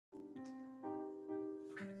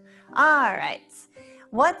All right.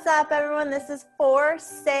 What's up, everyone? This is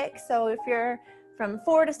 4-6. So if you're from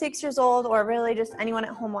 4 to 6 years old, or really just anyone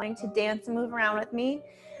at home wanting to dance and move around with me,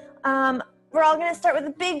 we're all going to start with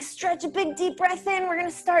a big stretch, a big deep breath in. We're going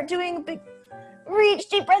to start doing a big reach,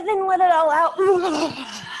 deep breath in, let it all out.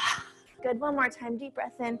 Good. One more time. Deep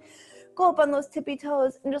breath in. Go up on those tippy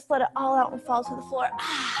toes and just let it all out and fall to the floor.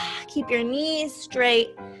 Keep your knees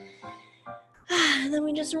straight. And then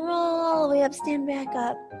we just roll all the way up, stand back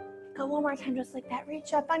up. Go one more time just like that.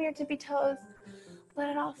 Reach up on your tippy toes. Let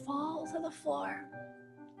it all fall to the floor.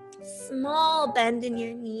 Small bend in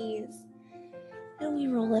your knees. And we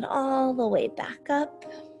roll it all the way back up.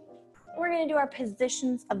 We're going to do our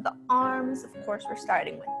positions of the arms. Of course, we're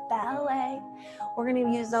starting with ballet. We're going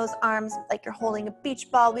to use those arms like you're holding a beach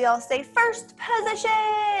ball. We all say first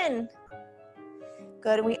position.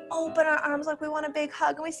 Good. And we open our arms like we want a big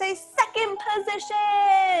hug. And we say second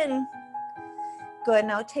position. Good.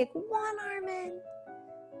 Now take one arm in.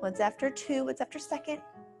 What's after two? What's after second?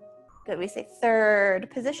 Good. We say third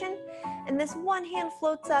position. And this one hand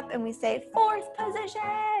floats up and we say fourth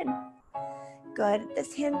position. Good.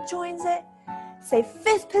 This hand joins it. Say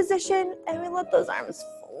fifth position. And we let those arms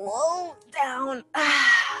float down.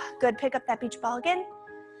 Good. Pick up that beach ball again.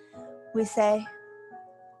 We say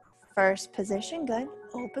first position. Good.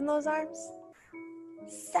 Open those arms.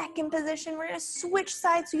 Second position. We're going to switch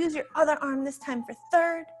sides. So use your other arm this time for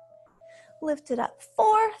third. Lift it up.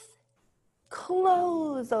 Fourth.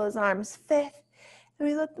 Close those arms. Fifth. And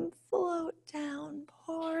we let them float down.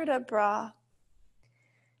 Port a bras.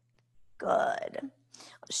 Good.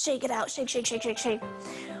 Shake it out. Shake, shake, shake, shake, shake.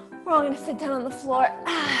 We're all going to sit down on the floor.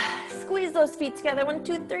 Squeeze those feet together. 1,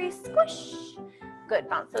 2, 3. Squish. Good.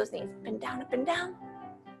 Bounce those knees up and down, up and down.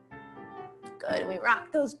 Good. We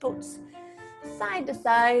rock those boots side to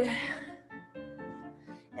side.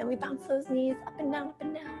 And we bounce those knees up and down, up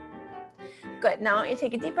and down. Good. Now I want you to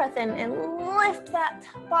take a deep breath in and lift that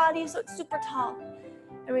body so it's super tall.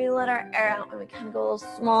 And we let our air out and we kind of go a little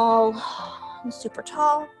small and super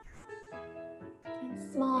tall.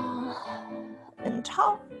 And small and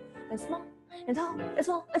tall and small and tall and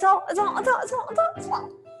small and tall and small and tall and small and tall and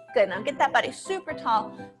small. Good. Now get that body super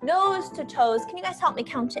tall, nose to toes. Can you guys help me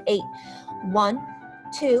count to 8? 1,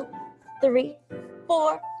 2, 3,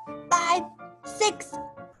 4, 5, 6,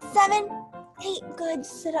 7, 8. Good.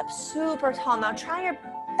 Sit up super tall. Now try your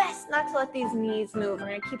best not to let these knees move. We're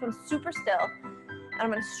going to keep them super still. And I'm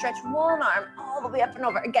going to stretch one arm all the way up and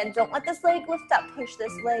over. Again, don't let this leg lift up. Push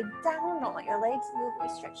this leg down. Don't let your legs move. We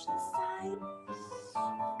stretch to the side.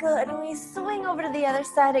 Good. And we swing over to the other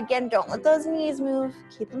side. Again, don't let those knees move.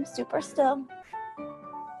 Keep them super still.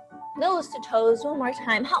 Nose to toes. One more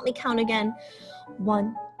time. Help me count again.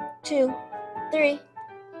 1, 2, 3,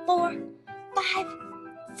 4, 5,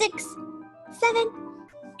 6, 7,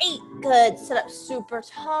 8. Good. Sit up super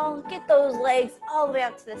tall. Get those legs all the way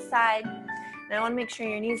out to the side. And I want to make sure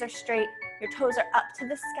your knees are straight. Your toes are up to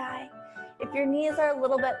the sky. If your knees are a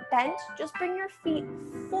little bit bent, just bring your feet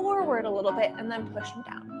forward a little bit and then push them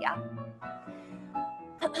down. Yeah.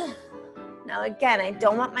 Now again, I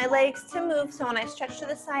don't want my legs to move. So when I stretch to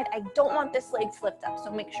the side, I don't want this leg to lift up.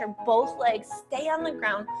 So make sure both legs stay on the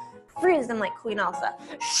ground. Freeze them like Queen Elsa.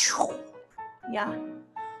 Yeah.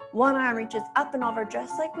 One arm reaches up and over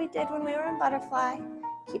just like we did when we were in butterfly.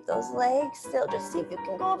 Keep those legs still. Just see if you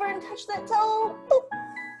can go over and touch that toe.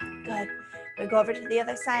 Boop. Good. We go over to the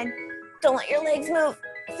other side. Don't let your legs move.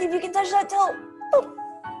 See if you can touch that toe. Boop.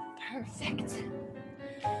 Perfect.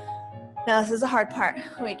 Now this is the hard part.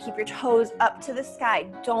 We keep your toes up to the sky.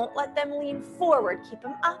 Don't let them lean forward. Keep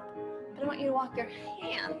them up. But I want you to walk your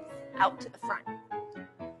hands out to the front.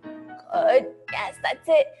 Good. Yes, that's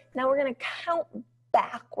it. Now we're going to count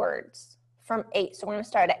backwards from 8. So we're going to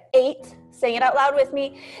start at 8. Saying it out loud with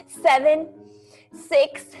me. 7,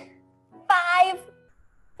 6, 5,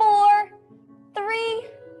 4, 3,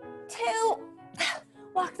 2.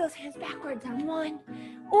 Walk those hands backwards on 1.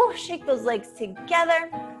 Ooh, shake those legs together.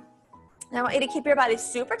 Now I want you to keep your body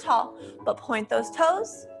super tall, but point those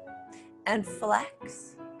toes and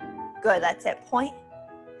flex. Good, that's it. Point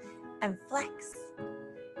and flex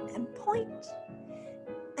and point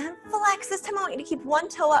and flex. This time I want you to keep one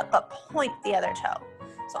toe up, but point the other toe.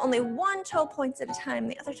 So only one toe points at a time.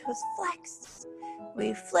 The other toe's flexed.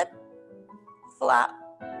 We flip, flop,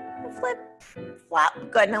 flip, flop.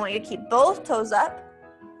 Good. Now I want you to keep both toes up.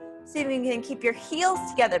 See if you can keep your heels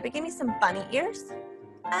together. But give me some bunny ears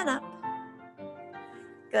and up.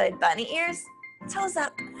 Good. Bunny ears, toes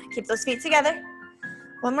up. Keep those feet together.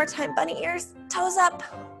 One more time. Bunny ears, toes up.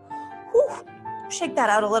 Whew. Shake that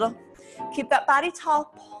out a little. Keep that body tall.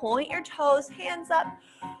 Point your toes, hands up.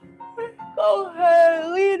 Go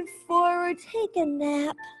ahead, lean forward, take a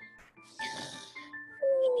nap.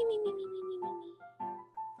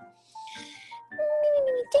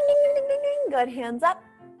 Good, hands up.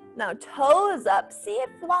 Now toes up. See if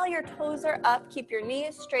while your toes are up, keep your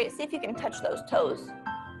knees straight. See if you can touch those toes.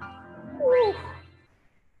 Woo.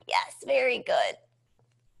 Yes, very good.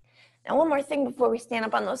 Now one more thing before we stand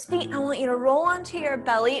up on those feet. I want you to roll onto your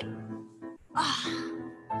belly.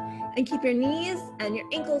 And keep your knees and your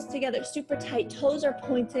ankles together super tight. Toes are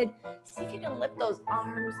pointed. See if you can lift those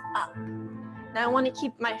arms up. Now I want to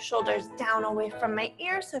keep my shoulders down away from my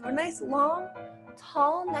ears so I have a nice long,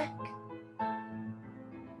 tall neck.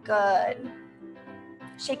 Good.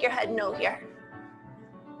 Shake your head no here.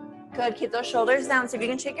 Good, keep those shoulders down. See if you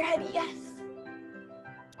can shake your head yes.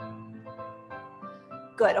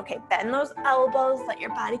 Good, okay, bend those elbows, let your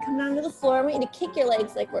body come down to the floor. I want you to kick your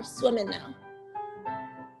legs like we're swimming now.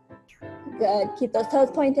 Good, keep those toes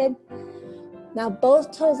pointed. Now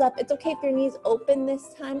both toes up. It's okay if your knees open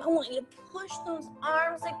this time. I want you to push those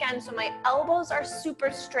arms again so my elbows are super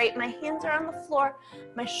straight. My hands are on the floor.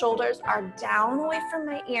 My shoulders are down away from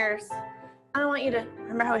my ears. I want you to,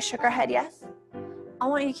 remember how we shook our head, yes? I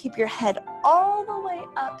want you to keep your head all the way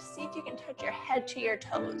up. See if you can touch your head to your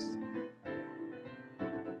toes.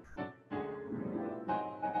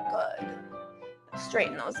 Good.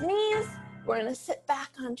 Straighten those knees. We're gonna sit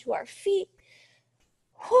back onto our feet.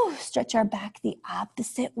 Whew, stretch our back the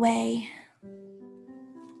opposite way.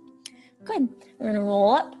 Good. We're gonna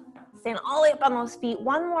roll up, stand all the way up on those feet.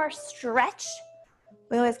 One more stretch.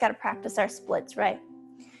 We always gotta practice our splits, right?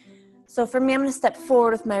 So for me, I'm gonna step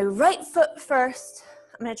forward with my right foot first.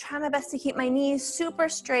 I'm gonna try my best to keep my knees super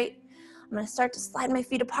straight. I'm gonna start to slide my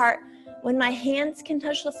feet apart. When my hands can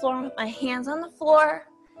touch the floor, with my hands on the floor,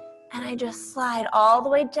 and I just slide all the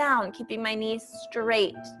way down, keeping my knees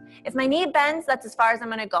straight. If my knee bends, that's as far as I'm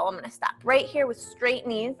gonna go. I'm gonna stop right here with straight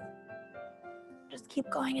knees. Just keep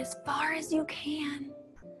going as far as you can.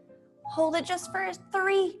 Hold it just for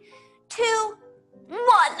 3, 2, 1.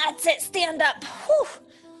 That's it, stand up. Whew.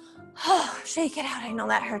 Oh, shake it out. I know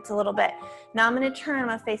that hurts a little bit. Now I'm gonna turn, I'm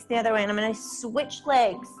gonna face the other way, and I'm gonna switch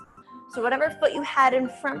legs. So whatever foot you had in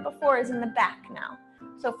front before is in the back now.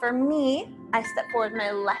 So for me, I step forward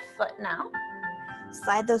my left foot now.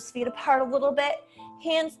 Slide those feet apart a little bit.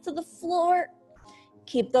 Hands to the floor.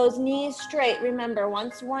 Keep those knees straight. Remember,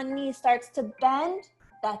 once one knee starts to bend,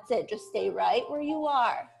 that's it. Just stay right where you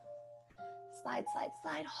are. Slide, slide,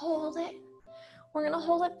 slide. Hold it. We're going to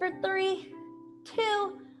hold it for 3,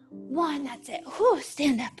 2, 1. That's it. Whew,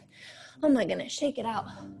 stand up. Oh my goodness, shake it out.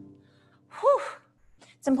 Whew.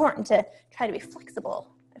 It's important to try to be flexible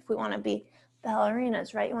if we want to be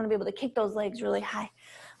ballerinas, right? You want to be able to kick those legs really high.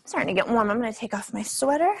 I'm starting to get warm. I'm going to take off my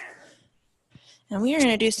sweater. And we are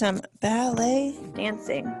going to do some ballet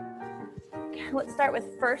dancing. Okay, let's start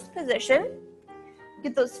with first position.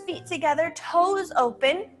 Get those feet together, toes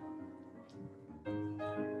open.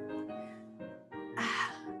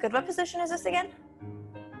 Good. What position is this again?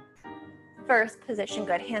 First position.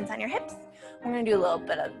 Good. Hands on your hips. We're going to do a little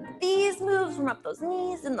bit of these moves. Warm up those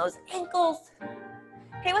knees and those ankles.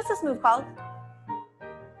 Okay, what's this move called?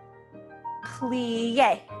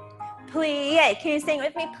 Plie. Plie. Can you sing it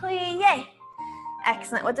with me? Plie.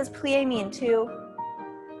 Excellent. What does plie mean? To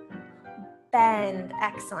bend.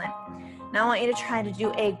 Excellent. Now I want you to try to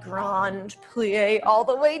do a grand plie all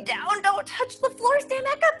the way down. Don't touch the floor. Stand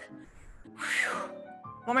back up. Whew.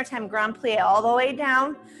 One more time. Grand plie all the way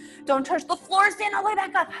down. Don't touch the floor. Stand all the way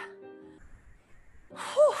back up.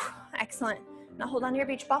 Whew. Excellent. Now hold on to your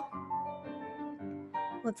beach ball.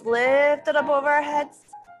 Let's lift it up over our heads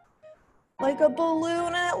like a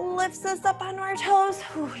balloon, and it lifts us up onto our toes.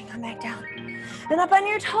 Whew, and come back down. And up on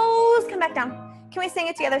your toes, come back down. Can we sing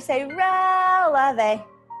it together? Say, releve.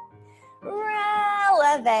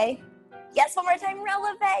 Releve. Yes, one more time,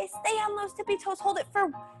 releve. Stay on those tippy toes. Hold it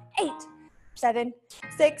for 8, 7,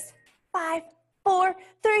 6, 5, 4,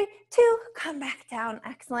 3, 2. Come back down.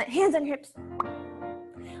 Excellent. Hands on your hips.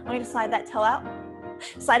 I'm going to slide that toe out.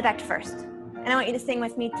 Slide it back to first. And I want you to sing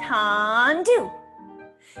with me, tendu.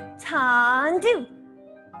 Tendu.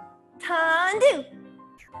 Tendu.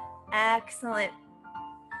 Excellent.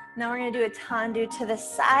 Now we're going to do a tendu to the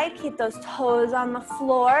side. Keep those toes on the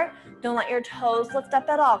floor. Don't let your toes lift up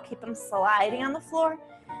at all. Keep them sliding on the floor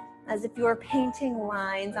as if you were painting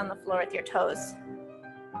lines on the floor with your toes.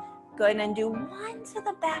 Good, and do one to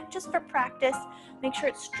the back just for practice. Make sure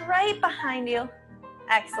it's straight behind you.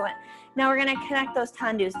 Excellent. Now we're going to connect those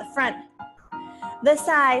tendus, the front, the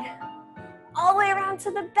side, all the way around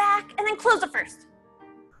to the back, and then close it first.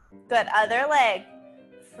 Good, other leg.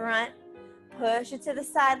 Front, Push it to the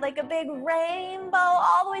side like a big rainbow,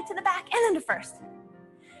 all the way to the back, and then to first.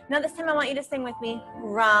 Now this time I want you to sing with me.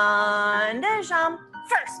 Rond de jambe,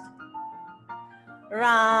 first.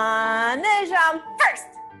 Rond de jambe, first.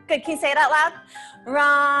 Good, can you say it out loud?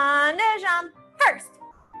 Rond de jambe, first.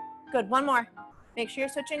 Good, one more. Make sure you're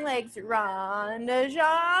switching legs. Rond de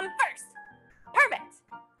jambe, first. Perfect.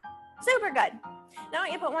 Super good. Now I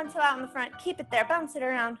want you to put one toe out in the front. Keep it there, bounce it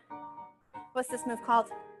around. What's this move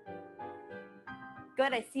called?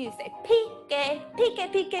 Good, I see you say pique,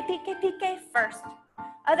 pique, pique, pique, pique, first.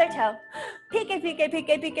 Other toe, pique, pique,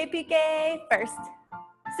 pique, pique, pique, first.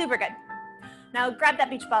 Super good. Now grab that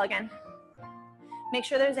beach ball again. Make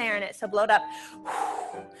sure there's air in it, so blow it up.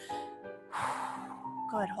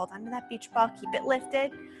 Good, hold on to that beach ball, keep it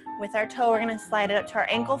lifted. With our toe, we're gonna slide it up to our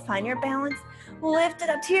ankle, find your balance, lift it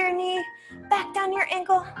up to your knee, back down your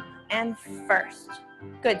ankle, and first.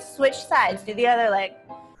 Good, switch sides, do the other leg.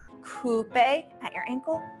 Coupe at your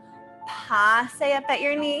ankle, passe up at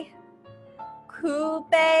your knee,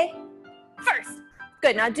 coupe, first.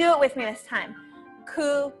 Good, now do it with me this time.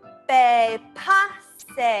 Coupe,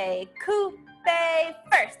 passe, coupe,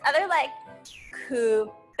 first. Other leg,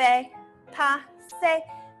 coupe, passe,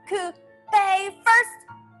 coupe, first.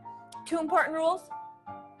 Two important rules.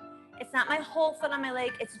 It's not my whole foot on my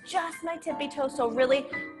leg, it's just my tippy toe, so really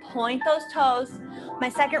point those toes. My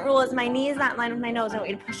second rule is my knee is not in line with my nose. I want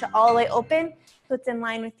you to push it all the way open so it's in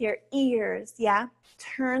line with your ears, yeah?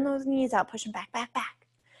 Turn those knees out, push them back, back, back.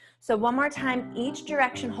 So one more time, each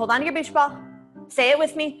direction. Hold on to your beach ball. Say it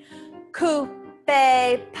with me. Coupe,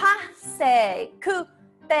 passe, coupe,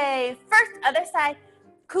 first. Other side.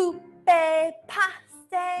 Coupe,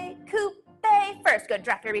 passe, coupe, first. Good,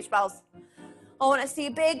 drop your beach balls. I want to see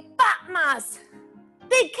big batmas,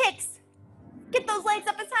 big kicks. Get those legs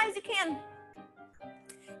up as high as you can.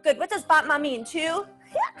 Good, what does batma mean? To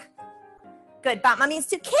kick. Good, batma means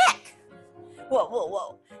to kick. Whoa, whoa,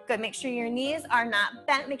 whoa. Good, make sure your knees are not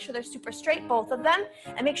bent. Make sure they're super straight, both of them.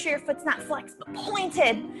 And make sure your foot's not flexed, but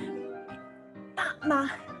pointed. Batma,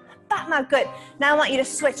 batma, good. Now I want you to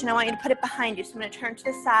switch and I want you to put it behind you. So I'm gonna turn to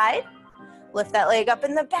the side. Lift that leg up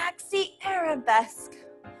in the back seat, arabesque.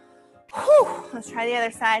 Whew. Let's try the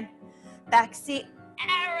other side. Back seat,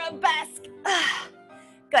 arabesque.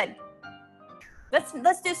 Good.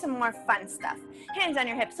 Let's do some more fun stuff. Hands on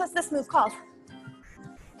your hips. What's this move called?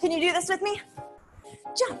 Can you do this with me?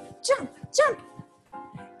 Jump, jump, jump.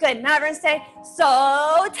 Good. Now everyone say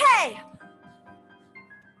saute.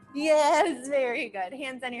 Yes, very good.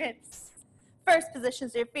 Hands on your hips. First position,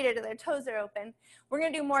 so your feet are to their toes are open. We're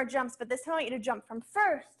going to do more jumps, but this time I want you to jump from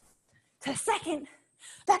first to second,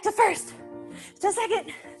 back to first, to second,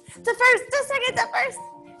 to first, to second, to first.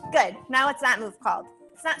 Good. Now what's that move called?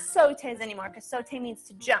 It's not sautes anymore because saute means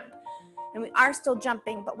to jump. And we are still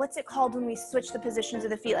jumping, but what's it called when we switch the positions of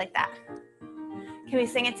the feet like that? Can we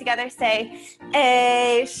sing it together? Say,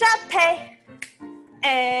 échappé,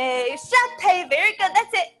 échappé. Very good.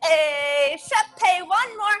 That's it. Échappé.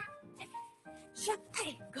 One more.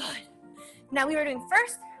 Échappé. Good. Now we were doing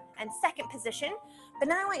first and second position, but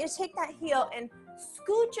now I want you to take that heel and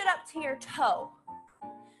scooch it up to your toe.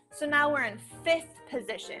 So now we're in fifth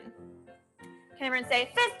position. Can everyone say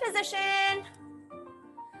fifth position?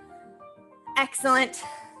 Excellent.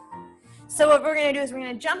 So what we're gonna do is we're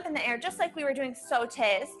gonna jump in the air just like we were doing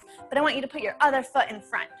sautes, but I want you to put your other foot in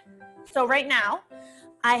front. So right now,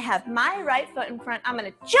 I have my right foot in front. I'm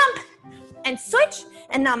gonna jump and switch,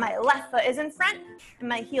 and now my left foot is in front, and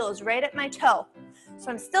my heel is right at my toe. So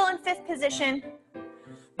I'm still in fifth position,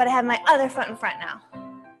 but I have my other foot in front now.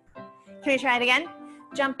 Can we try it again?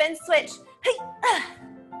 Jump and switch.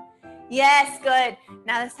 Yes, good.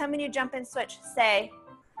 Now this time when you jump and switch, say,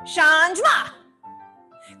 changement.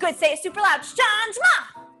 Good, say it super loud, changement.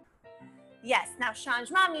 Yes, now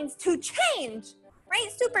changement means to change,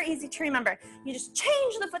 right? Super easy to remember. You just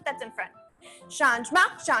change the foot that's in front.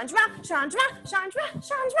 Changement, changement, changement, changement,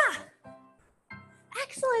 changement.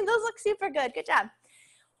 Excellent, those look super good, good job.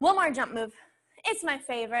 One more jump move. It's my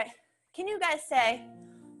favorite. Can you guys say,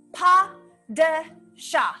 pas de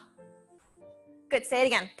chat? Good, say it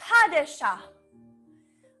again, pas de chat.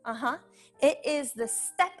 It is the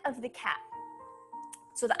step of the cat.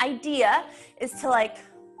 So the idea is to like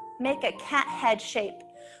make a cat head shape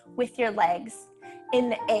with your legs in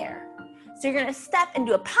the air. So you're gonna step and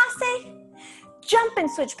do a passe, jump and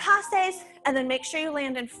switch passes, and then make sure you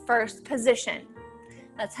land in first position.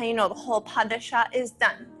 That's how you know the whole pas de chat is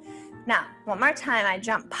done. Now, one more time, I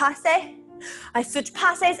jump passe, I switch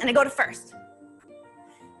passes, and I go to first.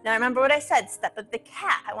 Now remember what I said, step of the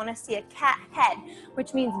cat. I wanna see a cat head,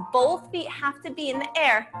 which means both feet have to be in the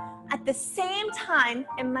air at the same time,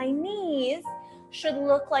 and my knees should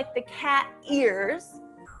look like the cat ears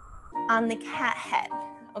on the cat head,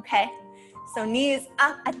 okay? So knees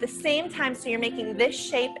up at the same time, so you're making this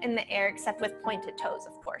shape in the air, except with pointed toes,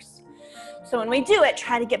 of course. So when we do it,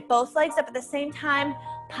 try to get both legs up at the same time.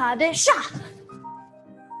 Padisha.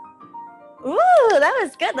 Ooh, that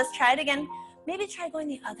was good. Let's try it again. Maybe try going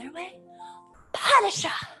the other way.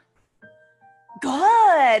 Padisha.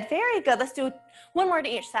 Good, very good. Let's do one more to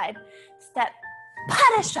each side. Step,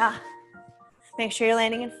 padisha. Make sure you're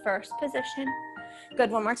landing in first position. Good,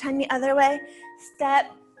 one more time the other way.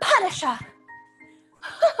 Step, padisha.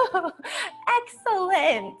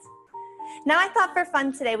 Excellent. Now I thought for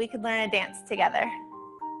fun today we could learn a dance together.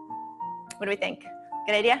 What do we think?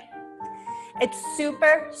 Good idea? It's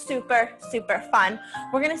super, super, super fun.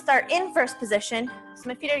 We're gonna start in first position. So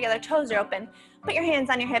my feet are together, toes are open. Put your hands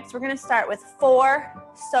on your hips. We're gonna start with 4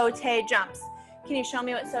 sauté jumps. Can you show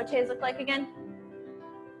me what sautés look like again?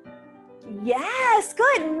 Yes,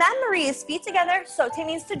 good. Memories. Feet together. Sauté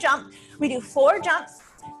means to jump. We do 4 jumps.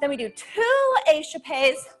 Then we do 2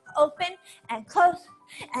 échappés. Open and close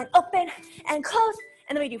and open and close.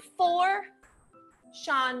 And then we do 4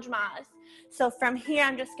 changements. So from here,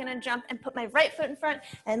 I'm just gonna jump and put my right foot in front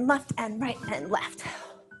and left and right and left.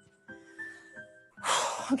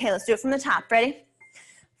 Okay, let's do it from the top. Ready?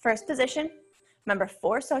 First position. Remember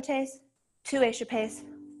 4 sautés, 2 échappés,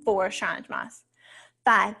 4 changements.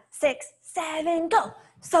 5, 6, 7, go.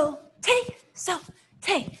 Sauté,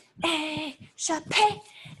 sauté, échappé,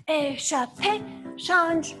 échappé,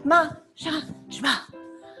 changement, changement.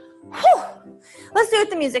 Whew. Let's do it with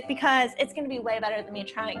the music because it's going to be way better than me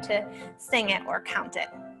trying to sing it or count it.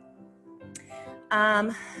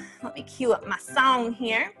 Let me cue up my song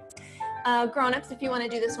here. Grown-ups, if you want to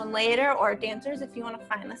do this one later, or dancers, if you want to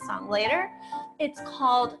find the song later, it's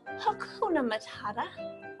called Hakuna Matata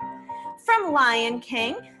from Lion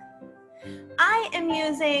King. I am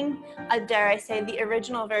using, dare I say, the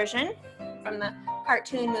original version from the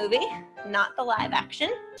cartoon movie, not the live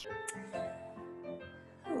action.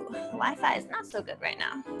 Ooh, the Wi-Fi is not so good right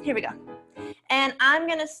now. Here we go. And I'm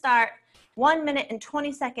going to start 1 minute and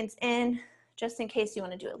 20 seconds in, just in case you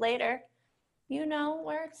want to do it later. You know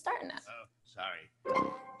where it's starting at. Oh, sorry.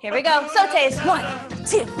 Here we go. Sautés. 1,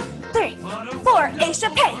 2, 3, 4.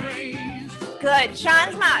 Échappé. Good.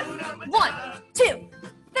 Changement. 1, 2,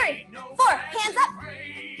 3, 4. Hands up.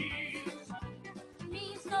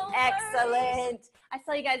 Excellent. I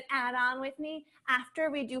saw you guys add on with me. After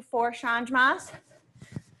we do 4 changements,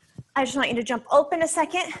 I just want you to jump open a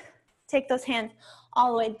second. Take those hands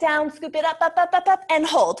all the way down. Scoop it up, up, up, up, up, and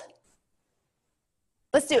hold.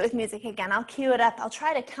 Let's do it with music again. I'll cue it up. I'll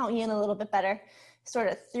try to count you in a little bit better. Sort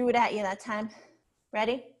of threw it at you that time.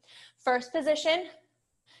 Ready? First position.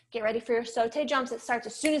 Get ready for your sauté jumps. It starts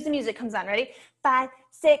as soon as the music comes on. Ready? 5,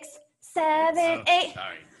 6, 7, 8.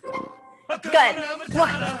 Sorry. Good.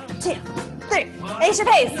 1, 2, 3.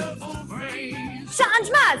 Échappés.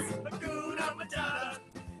 Changements.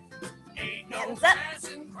 Hands up.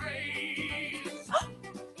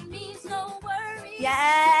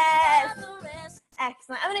 Yes.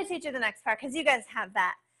 Excellent. I'm going to teach you the next part because you guys have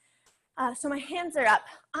that. So my hands are up.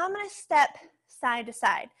 I'm going to step side to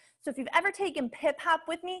side. So if you've ever taken pip hop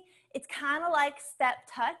with me, it's kind of like step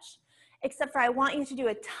touch, except for I want you to do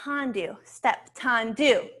a tendu. Step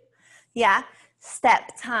tendu. Yeah.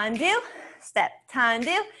 Step tendu. Step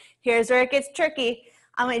tendu. Here's where it gets tricky.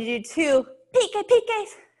 I'm going to do 2 pique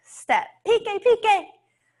piques. Step pique pique.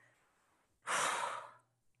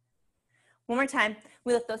 One more time.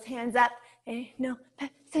 We lift those hands up. No,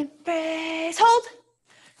 phrase. Hold.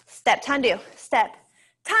 Step tendu. Step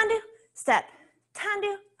tendu. Step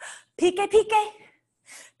tendu. Pique pique.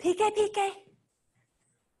 Pique pique.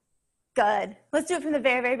 Good. Let's do it from the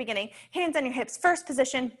very, very beginning. Hands on your hips. First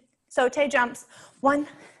position. Sauté jumps. 1,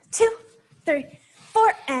 2, 3,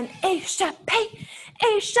 4. And échappé.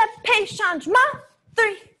 Échappé. Changement.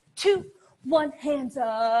 3, 2, 1. Hands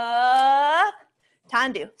up.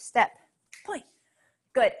 Tendu. Step. Point.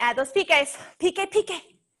 Good. Add those piques. Pique,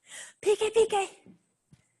 pique. Pique, pique.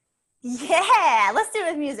 Yeah. Let's do it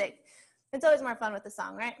with music. It's always more fun with the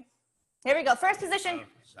song, right? Here we go. First position. Oh,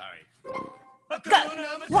 sorry. Go.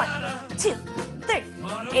 1, 2, 3.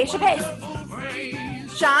 Échappés.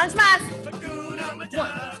 Changements.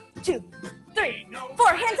 1, 2, 3,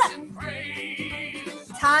 4. Hands up.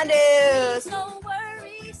 Tendus.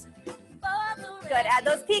 Good. Add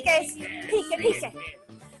those piques. Pique, pique.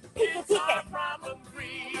 Pique, pique.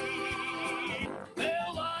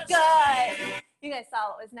 Good. You guys saw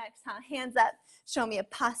what was next, huh? Hands up. Show me a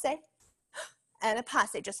passe. and a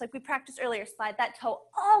passe, just like we practiced earlier. Slide that toe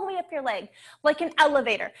all the way up your leg, like an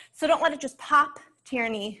elevator. So don't let it just pop to your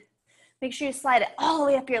knee. Make sure you slide it all the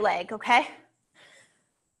way up your leg, okay?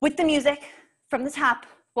 With the music, from the top,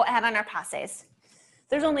 we'll add on our passes.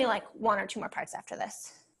 There's only like 1 or 2 more parts after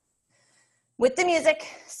this. With the music,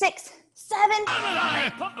 6, 7.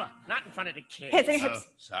 Not in front of the kids. Hands on your hips.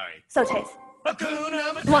 Oh, sorry. So Tues.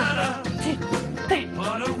 Hakuna 1, Matata. 2, 3,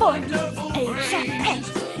 What a 4. wonderful Asia,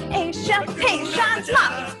 Haitian,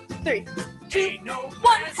 smile. 3, 2, Ain't no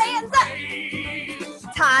 1, hands up. praise.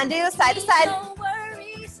 Tandu, side to side. No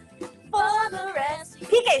worries for the rest.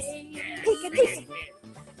 Piques. Yes, Pique, sing pique. it with.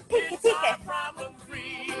 Pique, It's pique. our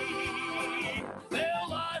problem-free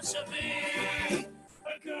philosophy.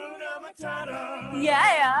 Hakuna Matata.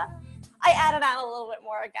 Yeah. I added on a little bit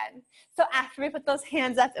more again. So after we put those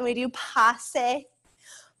hands up and we do passe,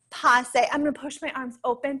 passe, I'm gonna push my arms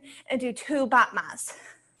open and do 2 batmas.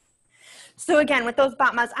 So again, with those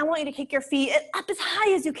batmas, I want you to kick your feet up as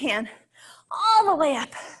high as you can, all the way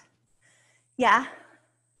up. Yeah.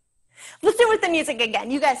 Let's do it with the music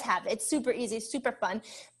again. You guys have it. It's super easy, super fun.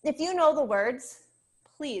 If you know the words,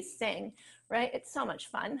 please sing, right? It's so much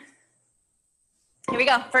fun. Here we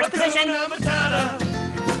go. First position. Hakuna Matata.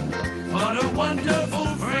 What a wonderful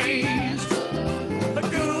phrase.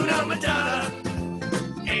 Hakuna Matata.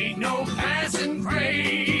 Ain't no passing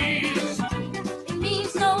craze. It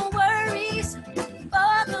means no worries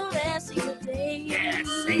for the rest of your days. Yes,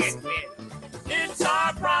 sing it with. It's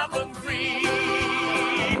our problem-free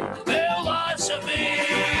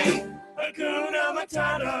philosophy. Hakuna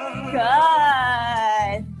Matata.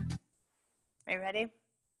 Good. Are you ready?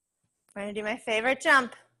 We're gonna do my favorite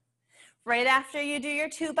jump. Right after you do your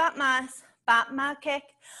 2 batmas, batma kick,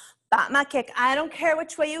 batma kick. I don't care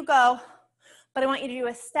which way you go, but I want you to do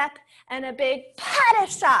a step and a big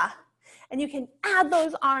padasha. And you can add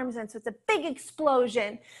those arms in, so it's a big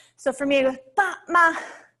explosion. So for me, it goes batma,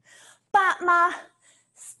 batma,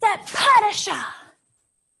 step padasha.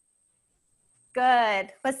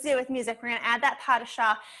 Good. Let's do it with music. We're gonna add that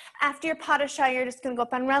padasha. After your padasha, you're just gonna go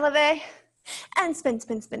up on releve and spin,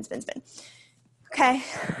 spin, spin, spin, spin. Okay.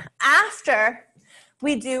 After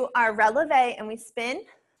we do our releve and we spin,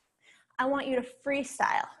 I want you to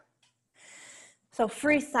freestyle. So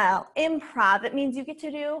freestyle, improv, it means you get to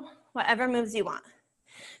do whatever moves you want.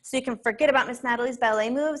 So you can forget about Miss Natalie's ballet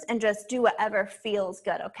moves and just do whatever feels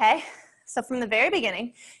good, okay? So from the very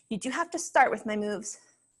beginning, you do have to start with my moves.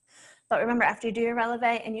 But remember, after you do your releve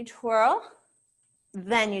and you twirl,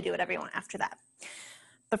 then you do whatever you want after that.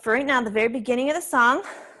 But for right now, the very beginning of the song,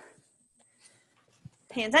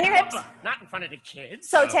 hands on your hips. Not in front of the kids.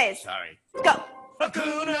 So Oh, Tues. sorry. Go.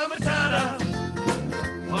 Hakuna Matata.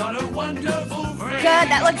 What a wonderful phrase. Good,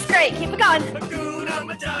 that looks great. Keep it going. Hakuna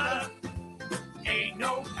Matata. Ain't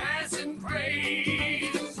no passing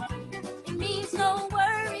craze. It means no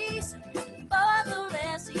worries for the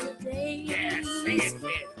rest of your days. Yes, sing it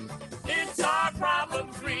with. It's our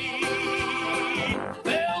problem-free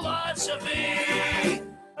philosophy.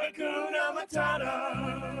 Hakuna Matata.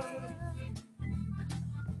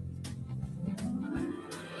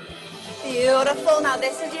 Beautiful. Now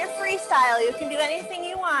this is your freestyle. You can do anything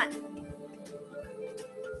you want.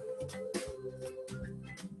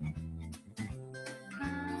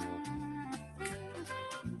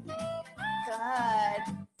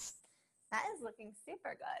 Good. That is looking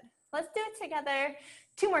super good. Let's do it together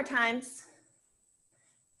 2 more times.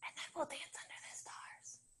 And then we'll dance under the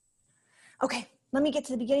stars. Okay, let me get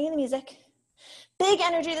to the beginning of the music. Big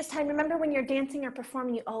energy this time. Remember, when you're dancing or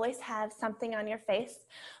performing, you always have something on your face,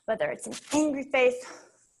 whether it's an angry face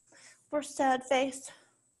or sad face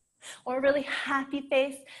or a really happy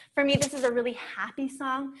face. For me, this is a really happy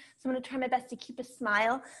song, so I'm going to try my best to keep a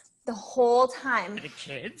smile the whole time. The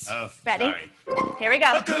kids? Oh, Ready? sorry. Here we go.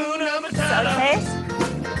 Hakuna So Matata.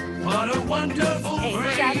 face, What a wonderful Asia,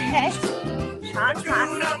 phrase. face, chant,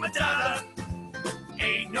 Hakuna Matata.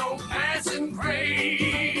 Ain't no passing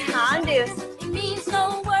craze. conduce, It means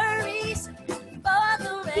no worries for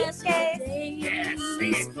the rest of your days. Yes,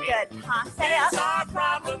 sing it with. good, passe It's up, our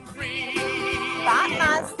problem-free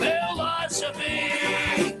batmas, philosophy.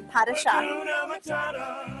 padasha. Hakuna Matata.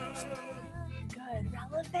 Good,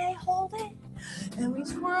 releve, hold it, and we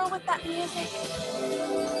twirl with that music.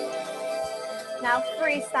 Now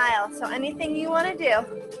freestyle, so anything you want to do.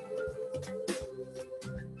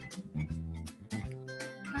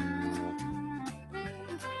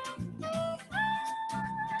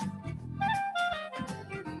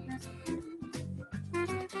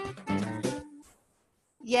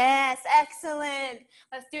 Yes, excellent.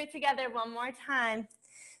 Let's do it together one more time.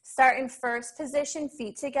 Start in first position,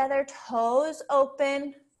 feet together, toes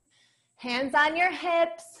open, Hands on your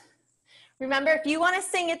hips. Remember, if you want to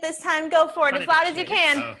sing it this time, go for it as loud as you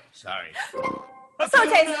can. Oh, sorry. So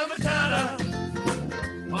it tastes.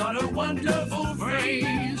 What a wonderful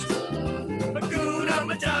phrase. Hakuna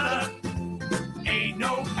Matata. Ain't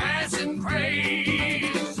no passing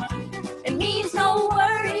craze. It means no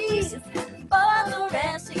worries for the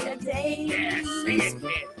rest of your days. Yeah, sing it,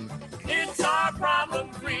 kid. It's our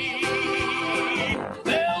problem-free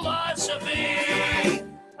philosophy.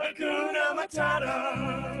 Hakuna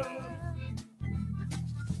Matata.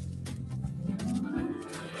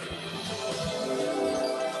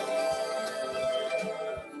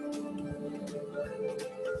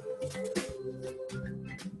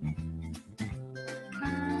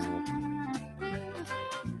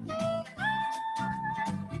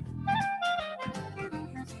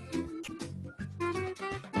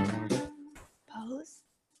 Pose.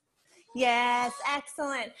 Yes,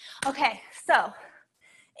 excellent. Okay, so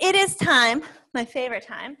it is time, my favorite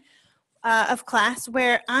time of class,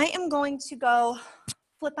 where I am going to go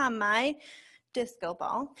flip on my disco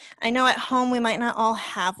ball. I know at home we might not all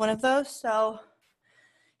have one of those, so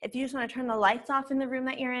if you just want to turn the lights off in the room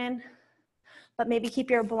that you're in, but maybe keep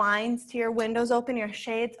your blinds to your windows open, your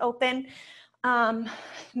shades open.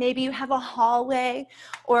 Maybe you have a hallway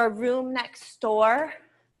or a room next door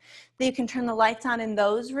that you can turn the lights on in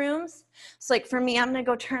those rooms. So like for me, I'm gonna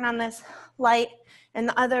go turn on this light in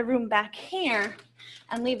the other room back here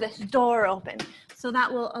and leave this door open. So that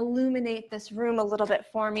will illuminate this room a little bit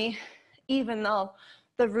for me, even though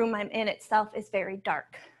the room I'm in itself is very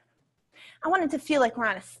dark. I want it to feel like we're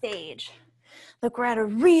on a stage, like we're at a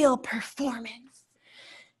real performance.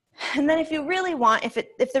 And then if you really want,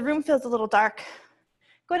 if the room feels a little dark,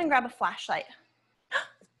 go ahead and grab a flashlight.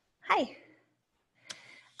 Hi.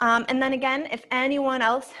 And then again, if anyone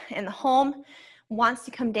else in the home wants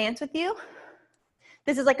to come dance with you,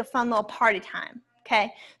 this is like a fun little party time,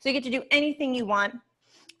 okay? So you get to do anything you want.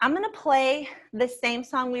 I'm gonna play the same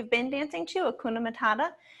song we've been dancing to, Hakuna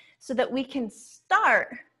Matata, so that we can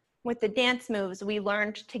start with the dance moves we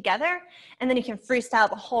learned together, and then you can freestyle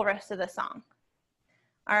the whole rest of the song.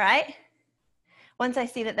 All right? Once I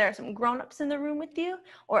see that there are some grown-ups in the room with you,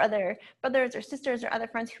 or other brothers or sisters or other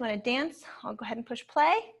friends who want to dance, I'll go ahead and push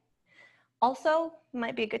play. Also, it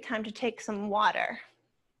might be a good time to take some water.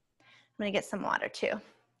 I'm gonna get some water too.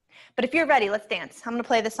 But if you're ready, let's dance. I'm gonna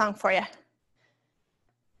play this song for you.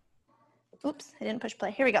 Oops, I didn't push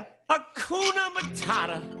play. Here we go. Hakuna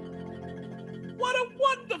Matata. What a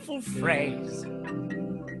wonderful phrase.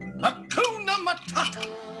 Hakuna Matata.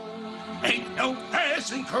 Ain't no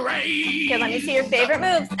passing craze. Okay, let me see your favorite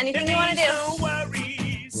moves. Anything you want to do. No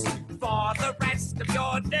worries for the rest of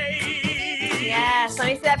your days. Yes, let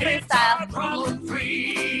me see that freestyle.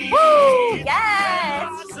 Problem-free. Woo! Yes!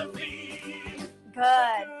 Philosophy.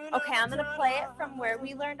 Good. Okay, I'm gonna play it from where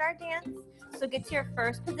we learned our dance. So get to your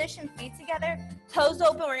first position, feet together, toes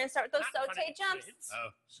open. We're gonna start with those saute jumps.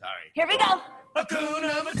 Oh, sorry. Here we go.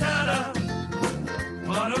 Hakuna Matata.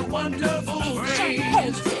 What a wonderful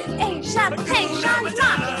phrase. Hakuna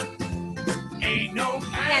Matata. Ain't no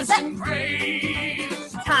passing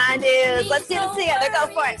craze. Time, dudes. Let's do this together. Go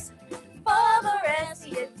for it. For the rest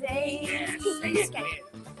of your days. Yes, sing it, kid.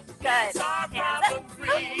 Good. It's our Hands up.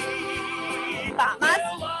 problem-free Vamos.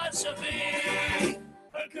 philosophy.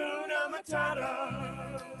 Hakuna Matata.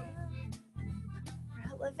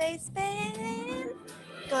 Releve spin.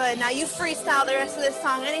 Good. Now you freestyle the rest of this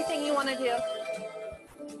song. Anything you want to do.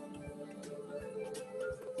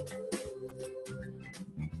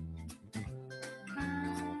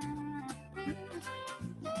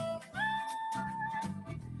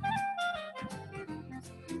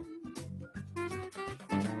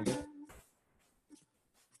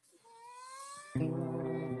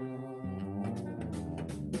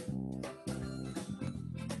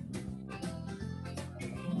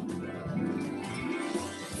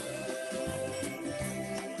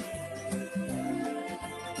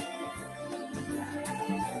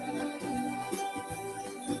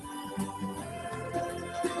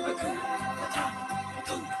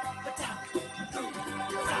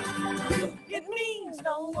 It means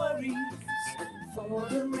no worries for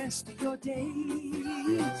the rest of your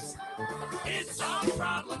days. It's our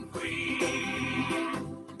problem-free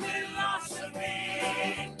philosophy.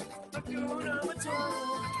 Hakuna Matata.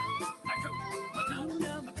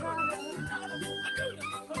 Hakuna Matata.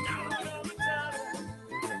 Hakuna Matata.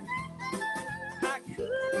 Hakuna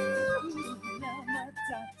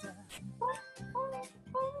Matata.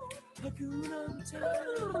 Hakuna Matata.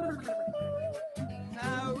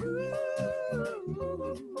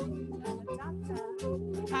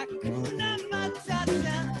 Hakuna Matata.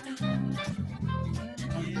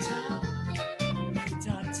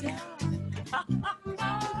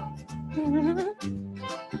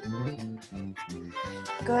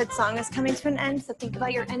 Good. Song is coming to an end, so think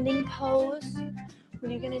about your ending pose. What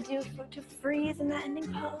are you gonna do to freeze in that ending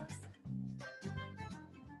pose?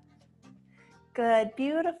 Good,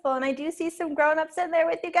 beautiful. And I do see some grown-ups in there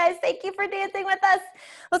with you guys. Thank you for dancing with us.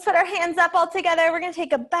 Let's put our hands up all together. We're gonna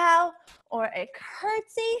take a bow or a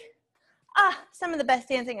curtsy. Some of the best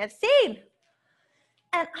dancing I've seen.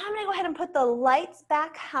 And I'm gonna go ahead and put the lights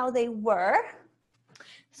back how they were.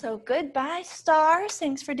 So goodbye, stars.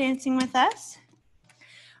 Thanks for dancing with us.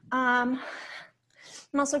 I'm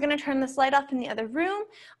also gonna turn this light off in the other room.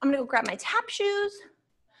 I'm gonna go grab my tap shoes,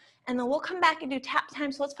 and then we'll come back and do tap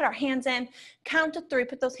time. So let's put our hands in, count to 3,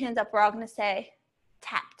 put those hands up. We're all gonna say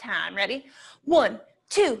tap time. Ready? 1,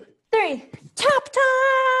 2, 3, tap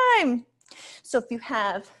time. So if you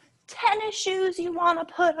have tennis shoes you wanna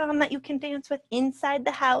put on that you can dance with inside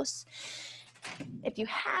the house, if you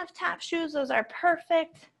have tap shoes, those are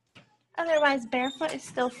perfect. Otherwise, barefoot is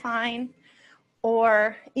still fine,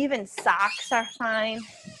 or even socks are fine.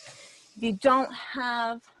 If you don't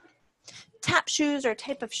have tap shoes or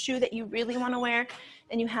type of shoe that you really want to wear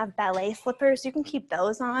and you have ballet slippers, you can keep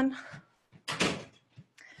those on.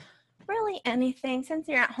 Really anything. Since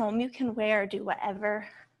you're at home, you can wear or do whatever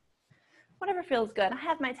feels good. I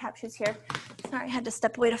have my tap shoes here. Sorry, I had to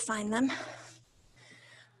step away to find them.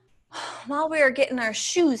 While we are getting our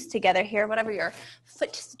shoes together here, whatever your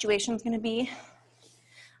foot situation is going to be,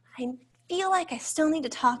 I feel like I still need to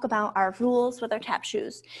talk about our rules with our tap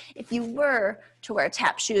shoes. If you were to wear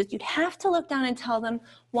tap shoes, you'd have to look down and tell them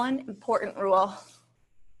one important rule.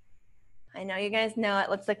 I know you guys know it.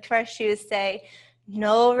 Let's look to our shoes. Say,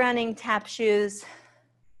 no running tap shoes.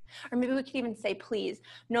 Or maybe we could even say, please.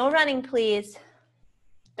 No running, please.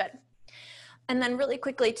 Good. And then really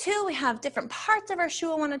quickly, too, we have different parts of our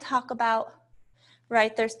shoe I want to talk about.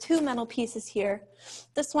 Right, there's 2 metal pieces here.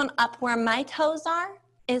 This one up where my toes are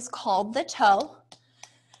is called the toe.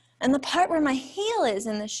 And the part where my heel is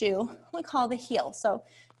in the shoe, we call the heel. So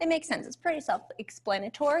it makes sense. It's pretty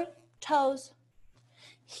self-explanatory. Toes,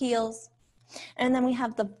 heels. And then we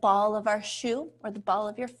have the ball of our shoe, or the ball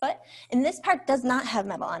of your foot. And this part does not have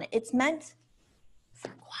metal on it. It's meant for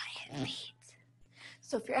quiet feet.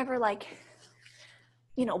 So if you're ever like,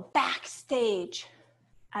 you know, backstage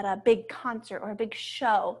at a big concert or a big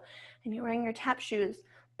show, and you're wearing your tap shoes,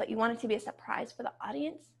 but you want it to be a surprise for the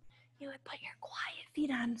audience, you would put your quiet feet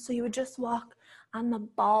on. So you would just walk on the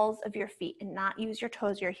balls of your feet and not use your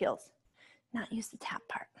toes or your heels, not use the tap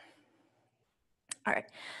part. All right,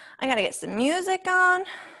 I gotta get some music on.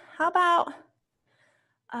 How about,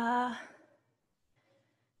 I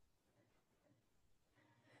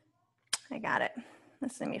got it.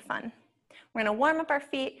 This is gonna be fun. We're gonna warm up our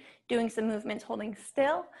feet, doing some movements, holding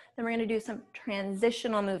still. Then we're gonna do some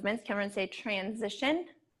transitional movements. Can everyone say transition?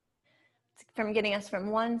 It's from getting us from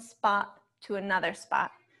one spot to another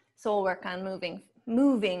spot. So we'll work on moving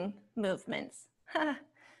movements.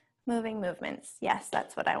 Moving movements. Yes,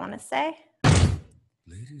 that's what I wanna say.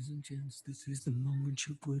 Ladies and gents, this is the moment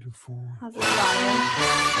you've waited for. How's this volume?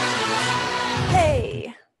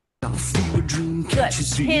 Hey. Good.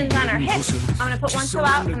 Hands on our hips. I'm going to put one toe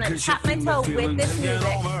out. I'm going to tap my toe with this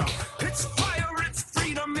music. It's fire, it's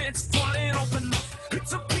freedom, it's fun and open.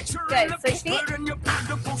 It's a picture. Good. Switch feet.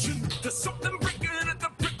 There's something breaking at the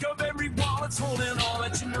brick of every wall. It's holding all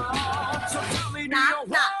that you know. So tell me, Knock,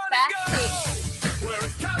 back feet.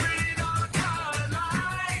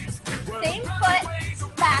 Same foot,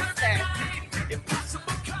 faster.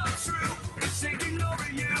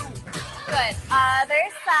 Good. Other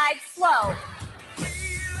side, slow.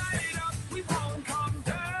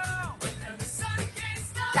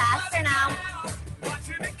 Faster now.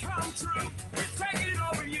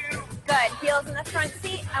 Good. Heels in the front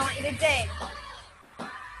seat. I want you to dig.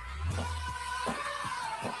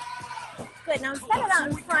 Good. Now instead of out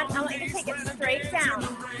in front, I want you to take it straight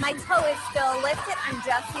down. My toe is still lifted. I'm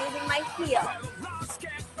just using my heel.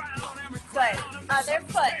 Good. Other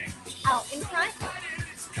foot out in front.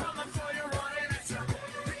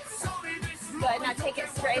 Good. Now take it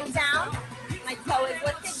straight down. My toe is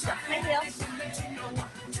lifted, just my heel.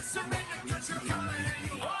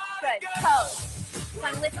 Good. Toes. So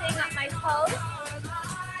I'm lifting up my toes.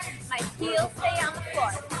 My heels stay on the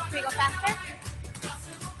floor. Can we go faster?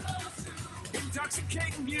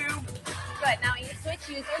 Good. Now you switch,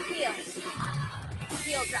 use your heels.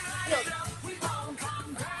 Heel drop, heel drop.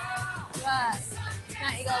 Good.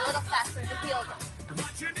 Now you go a little faster with the heel drop.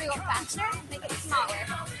 Can we go faster? Make it smaller.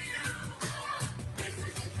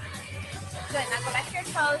 Good. Now go back to your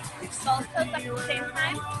toes. Both toes up at the same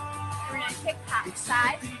time. We're going to kick top,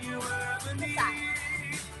 side to side.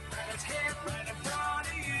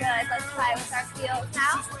 Good. Let's try with our heels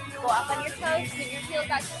now. Go up on your toes, keep your heels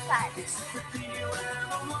out to the side.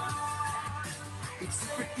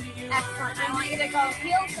 Excellent. I want you to go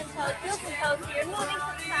heels and toes, so you're moving to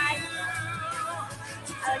the side.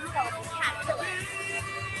 I like to call it a cat killer.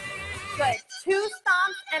 Good. 2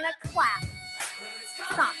 stomps and a clap.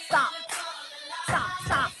 Stomp, stomp. Stomp,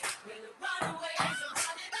 stomp.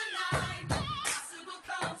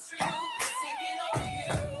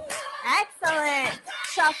 Excellent.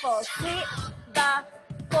 Shuffle. Sweep the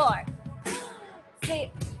floor.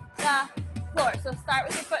 Sweep the floor. So start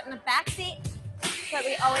with your foot in the back seat. So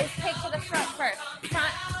we always take to the front first.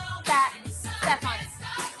 Front, back, step on it.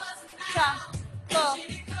 Shuffle,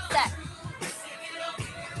 step.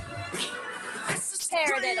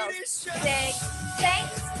 Paradiddles. Dig, spank,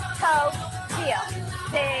 toe, heel.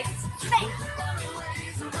 Dig, spank.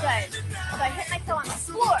 Good. So I hit my toe on the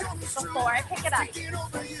floor before I pick it up.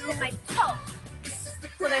 Hit my toe.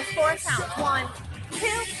 So there's 4 sounds. 1, 2,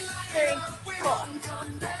 3, 4.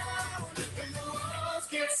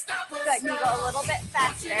 Good. You go a little bit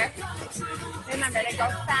faster. Remember to go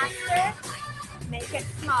faster. Make it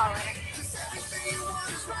smaller.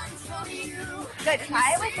 Good.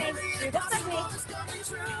 Try it with me. Do this with me.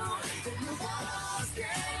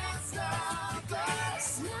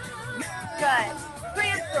 Good.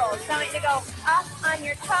 Prance rolls. So I want you to go up on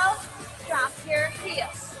your toe, drop your heel.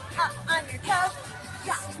 Up on your toe,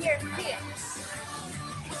 drop your heel.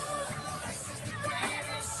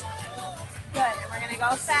 Good. And we're going to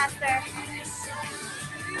go faster.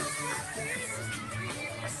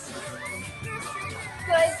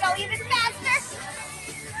 Good. Go even faster.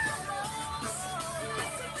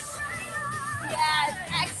 Yes.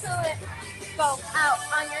 Excellent. Go out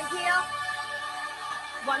on your heel.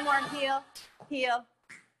 One more heel. Heel.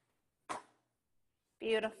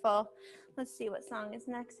 Beautiful. Let's see what song is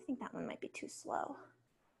next. I think that one might be too slow.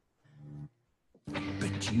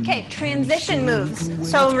 Okay, transition moves.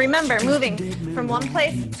 So remember, moving from one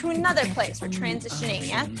place to another place. We're transitioning,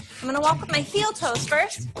 yeah? I'm going to walk with my heel toes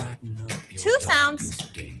first. 2 sounds.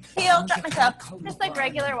 Heel, drop my toe. Just like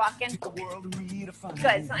regular walking.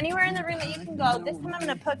 Good. So anywhere in the room that you can go. This time I'm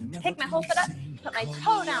going to pick my whole foot up, put my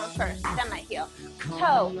toe down first, then my heel.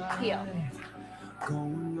 Toe, heel.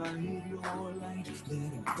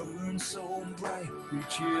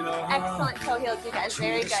 Excellent toe heels, you guys.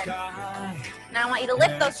 Very good. Now I want you to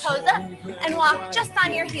lift those toes up and walk just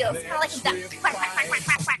on your heels, kind of like a duck. Quack, quack, quack, quack,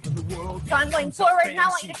 quack, quack. So I'm going forward. Now I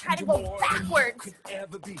want you to try to go backwards.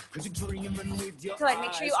 Good.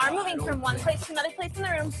 Make sure you are moving from one place to another place in the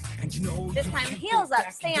room. This time, heels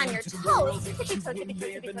up. Stay on your toes. Tippy toe, tippy toe,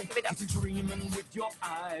 tippy toe, tippy toe.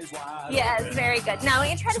 Yes, very good. Now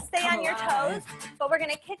you try to stay on your toes, but we're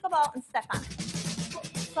going to kick a ball and step on it.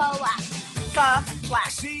 Flat.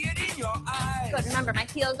 Flat. Good. Remember, my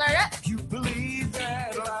heels are up.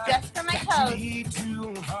 Just for my toes.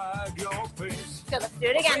 Good. Let's do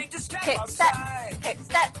it again. Kick, step. Kick,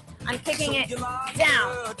 step. I'm kicking it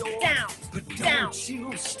down, down, down.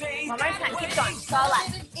 One more time. Keep going. Flat.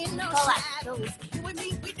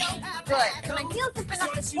 Good. So my heels have been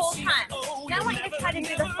up this whole time. Now I want you to try to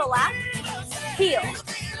do the flat. Heel.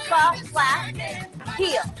 Flat.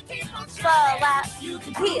 Heel. Flat.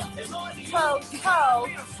 Heel. Toe, toe,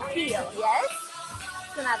 heel. Yes?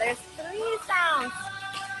 So now there's 3 sounds.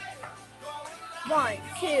 1,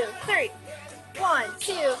 2, 3. 1,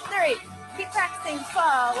 2, 3. Keep practicing.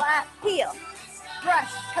 Flat, heel.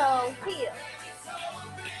 Brush, toe, heel.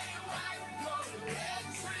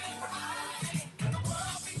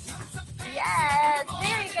 Yes,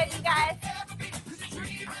 very good, you guys.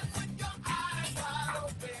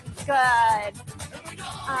 Good.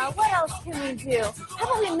 What else can we do? How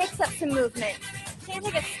about we mix up some movement? Can you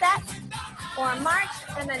take a step or a march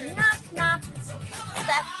and then knock, knock,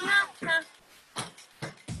 step, knock, knock.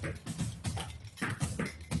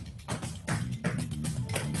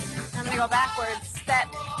 I'm going to go backwards. Step,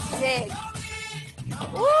 dig.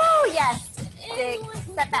 Woo, yes. Dig,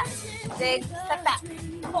 step back. Dig, step back.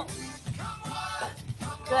 Pull.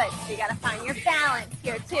 Good. So you got to find your balance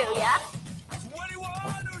here too, yeah?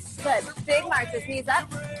 Good. Big marches. Knees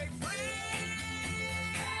up.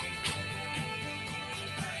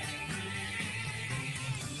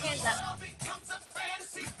 Hands up.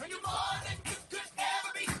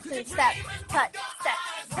 Good. Step, touch, step,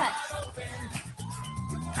 touch.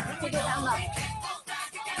 Take it down low.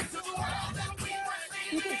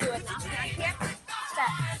 You can do it now. Right here.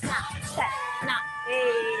 Step, knock, step, knock.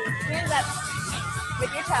 Hey. Hands up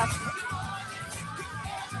with your toe.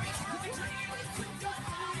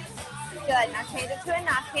 Good. Now change it to a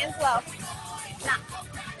knock. Hands low. Knock.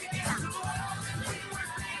 Knock.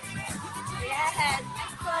 Yes.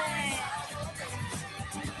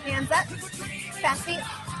 Hands up. Fast feet.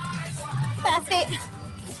 Fast feet.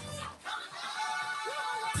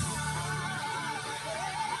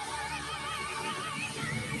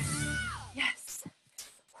 Yes.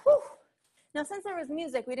 Whew. Now, since there was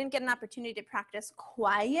music, we didn't get an opportunity to practice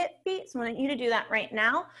quiet feet, so I want you to do that right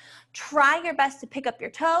now. Try your best to pick up your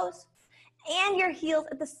toes and your heels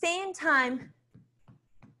at the same time.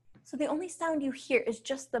 So the only sound you hear is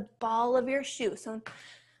just the ball of your shoe. So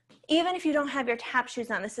even if you don't have your tap shoes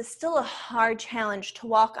on, this is still a hard challenge to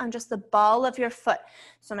walk on just the ball of your foot.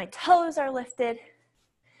 So my toes are lifted,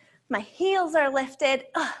 my heels are lifted.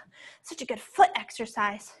 Ugh, such a good foot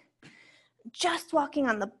exercise. Just walking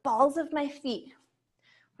on the balls of my feet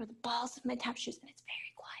or the balls of my tap shoes, and it's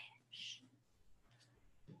very quiet.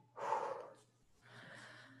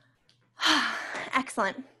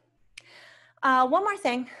 Excellent. One more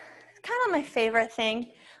thing, it's kind of my favorite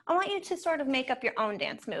thing. I want you to sort of make up your own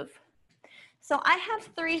dance move. So I have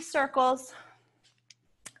 3 circles.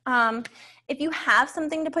 If you have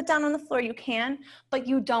something to put down on the floor, you can, but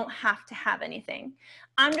you don't have to have anything.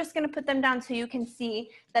 I'm just gonna put them down so you can see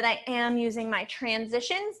that I am using my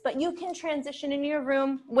transitions, but you can transition in your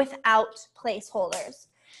room without placeholders.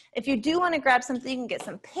 If you do wanna grab something, you can get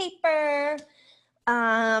some paper,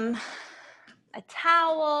 a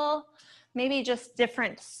towel, maybe just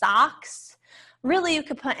different socks. Really, you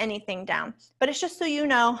could put anything down, but it's just so you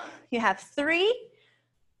know, you have 3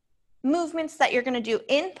 movements that you're gonna do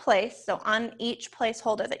in place, so on each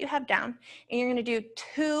placeholder that you have down, and you're gonna do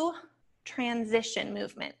 2 transition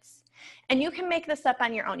movements. And you can make this up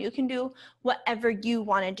on your own. You can do whatever you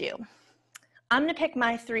wanna do. I'm gonna pick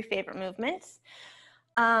my 3 favorite movements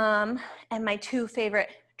and my 2 favorite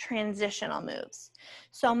transitional moves.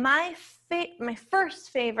 So my first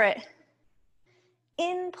favorite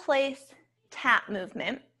in place tap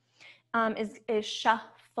movement is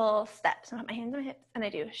shuffle step. So I put my hands on my hips and I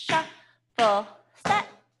do shuffle step,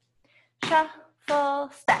 shuffle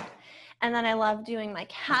step. And then I love doing my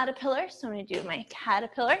caterpillar. So I'm gonna do my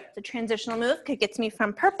caterpillar. It's a transitional move. It gets me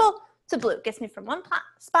from purple to blue. It gets me from one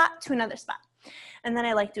spot to another spot. And then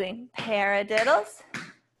I like doing paradiddles.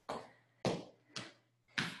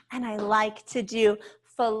 And I like to do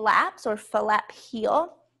flaps or flap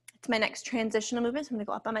heel. It's my next transitional movement. So I'm gonna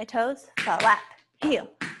go up on my toes, flap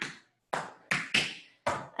heel.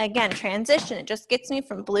 Again, transition, it just gets me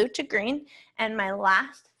from blue to green. And my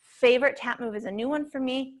last favorite tap move is a new one for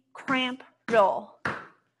me, cramp roll.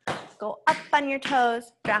 Go up on your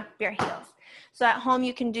toes, drop your heels. So at home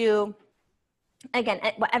you can do, again,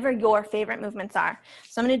 whatever your favorite movements are.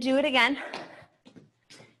 So I'm gonna do it again.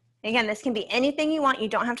 Again, this can be anything you want. You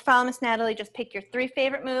don't have to follow Miss Natalie. Just pick your 3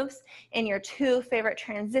 favorite moves and your 2 favorite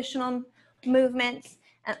transitional movements.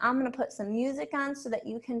 And I'm gonna put some music on so that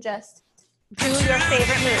you can just do your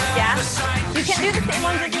favorite moves, yeah? You can do the same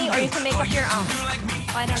ones as me or you can make up your own.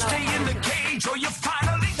 Oh, I don't know.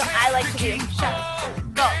 So I like to do shuffle,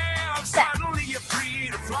 go, step.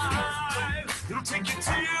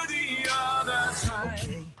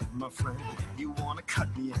 Okay, my friend, you wanna cut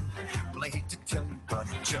me in, but I hate to tell you, but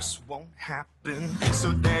it just won't happen.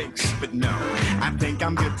 So thanks, but no, I think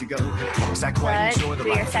I'm good to go. Good. Do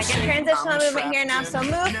your second transitional movement here now. So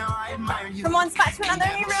move from one spot to another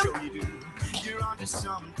in your room.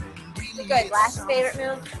 Good. Last favorite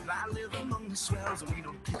move.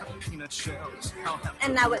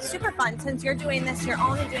 And now what's super fun, since you're doing this, you're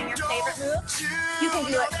only doing your favorite move, you can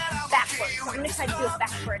do it backwards. So I'm going to try to do it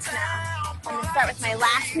backwards now. I'm going to start with my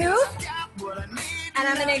last move, and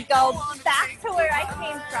I'm going to go back to where I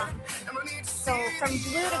came from. So from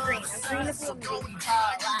blue to green, or green to blue,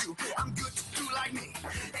 I'm going to do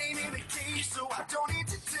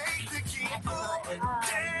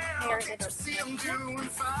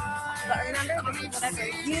but remember, this is whatever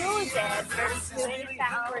you did, you're just doing it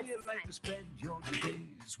backwards.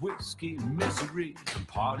 Whiskey, misery, and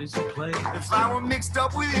parties to play. If I were mixed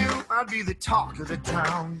up with you, I'd be the talk of the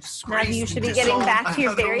town. Now you should be getting back to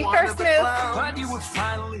your very first move. But you would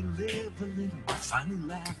finally live a little, finally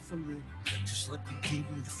laugh a little. Just let me give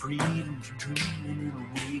you the freedom to dream, and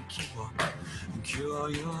it'll wake you up and cure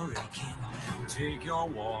your aching. Take your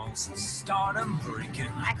walls and start them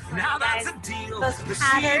breaking. Excellent, now guys. that's a deal. Those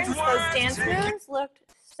patterns, those dance moves looked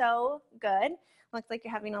so good. Looks like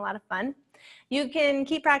you're having a lot of fun. You can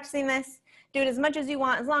keep practicing this. Do it as much as you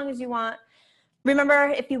want, as long as you want. Remember,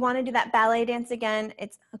 if you want to do that ballet dance again,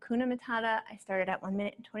 it's Hakuna Matata. I started at 1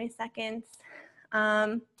 minute and 20 seconds.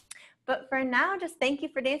 But for now, just thank you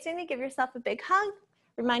for dancing with me. Give yourself a big hug.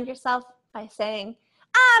 Remind yourself by saying,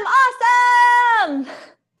 I'm awesome!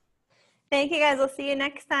 Thank you guys. We'll see you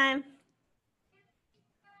next time.